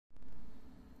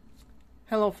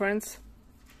Hello friends,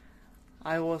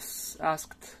 I was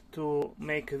asked to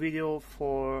make a video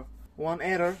for one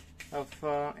error of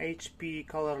HP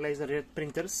color Laserjet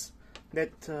printers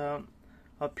that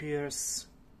appears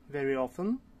very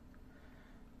often.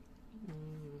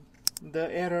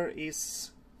 The error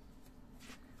is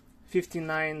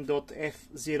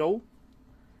 59.F0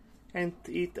 and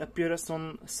it appears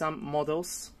on some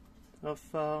models of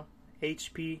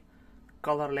HP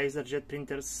color Laserjet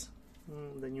printers,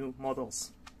 the new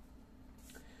models.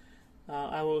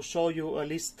 I will show you a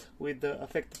list with the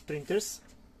affected printers.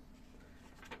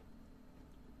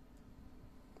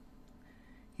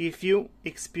 If you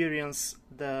experience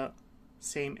the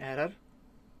same error,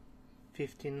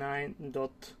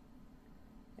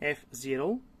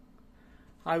 59.F0,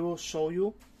 I will show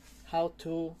you how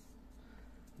to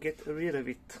get rid of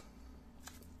it.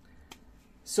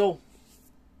 So,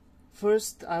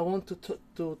 first I want to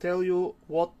tell you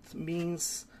what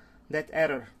means that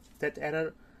error. That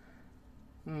error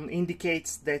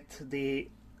indicates that the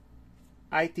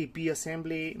ITB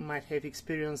assembly might have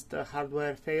experienced a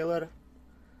hardware failure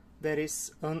that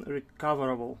is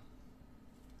unrecoverable.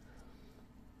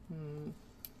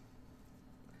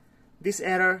 This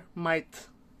error might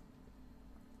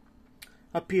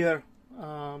appear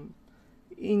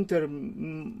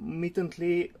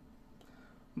intermittently,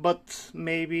 but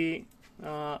maybe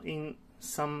in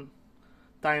some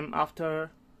time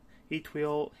after it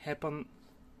will happen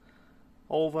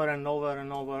over and over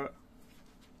and over,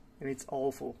 and it's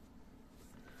awful.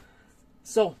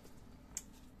 So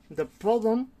the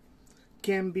problem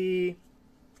can be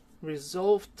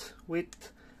resolved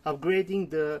with upgrading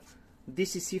the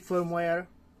DCC firmware.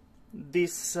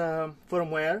 This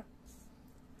firmware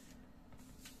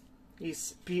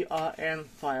is PRN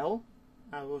file.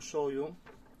 I will show you.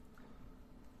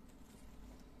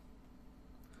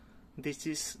 This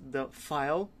is the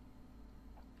file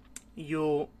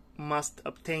you must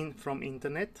obtain from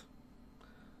internet.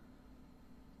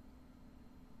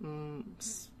 A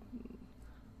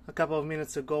couple of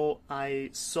minutes ago I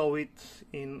saw it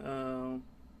in a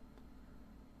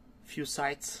few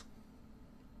sites,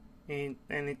 and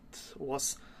it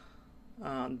was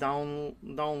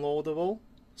downloadable,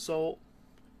 so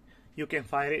you can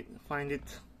find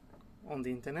it on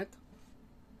the internet.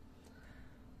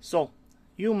 So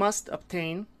you must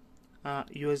obtain a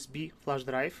USB flash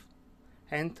drive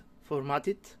and format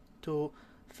it to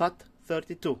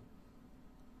FAT32.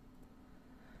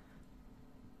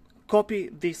 Copy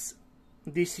this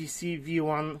DCC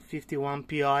V151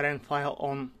 PRN file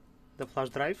on the flash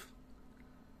drive,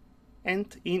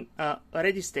 and in a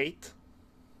ready state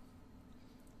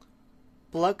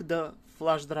plug the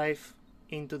flash drive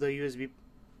into the USB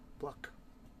plug.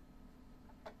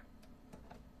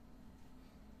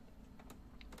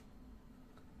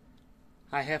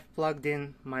 I have plugged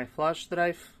in my flash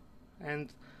drive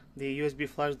and the USB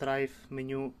flash drive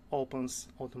menu opens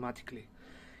automatically.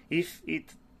 If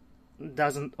it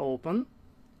doesn't open,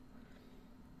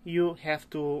 you have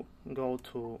to go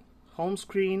to home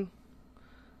screen,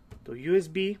 to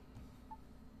USB.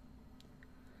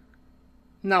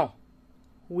 Now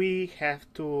we have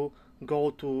to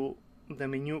go to the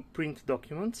menu print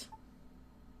documents,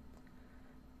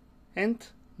 and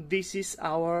this is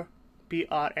our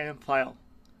PRN file.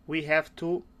 We have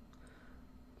to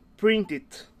print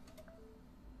it.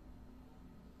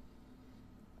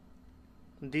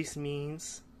 This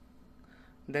means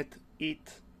that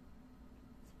it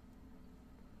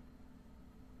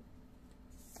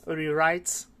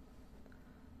rewrites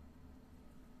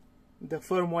the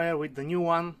firmware with the new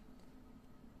one.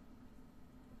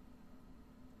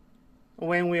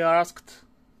 When we are asked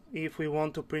if we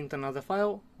want to print another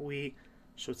file, we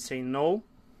should say no,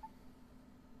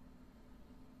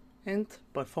 and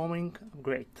performing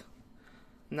great.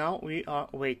 Now we are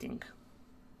waiting.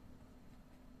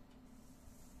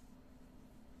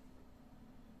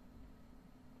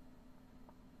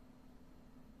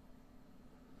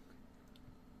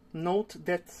 Note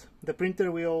that the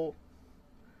printer will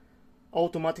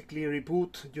automatically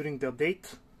reboot during the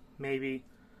update, maybe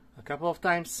a couple of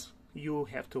times. You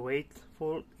have to wait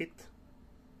for it.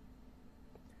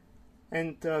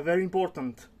 And very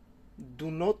important, do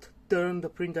not turn the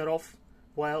printer off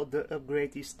while the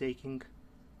upgrade is taking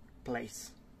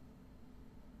place.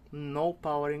 No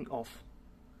powering off.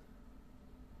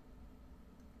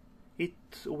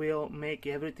 It will make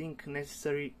everything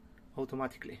necessary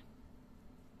automatically.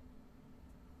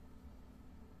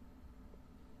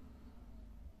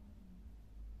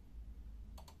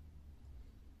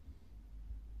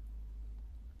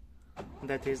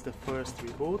 That is the first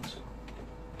reboot.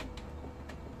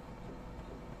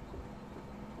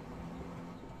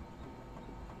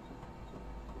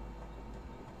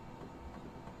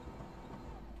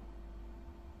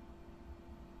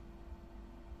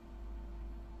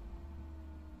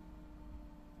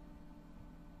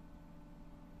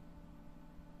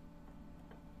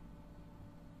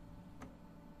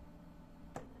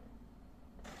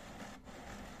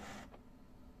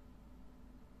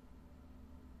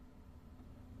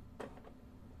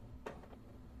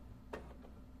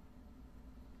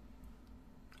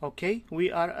 Okay,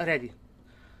 we are ready.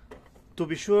 To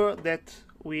be sure that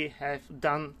we have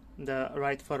done the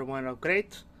right firmware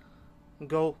upgrade,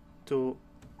 go to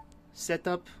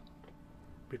Setup,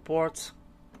 Reports,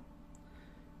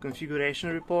 Configuration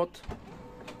Report.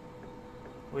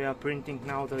 We are printing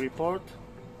now the report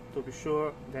to be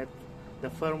sure that the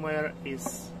firmware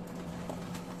is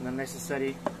the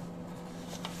necessary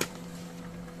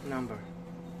number.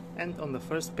 And on the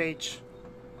first page,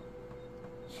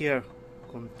 here,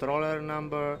 controller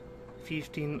number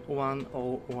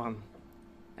 15101.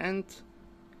 And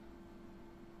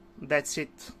that's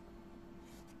it.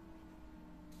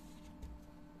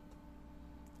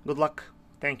 Good luck.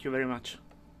 Thank you very much.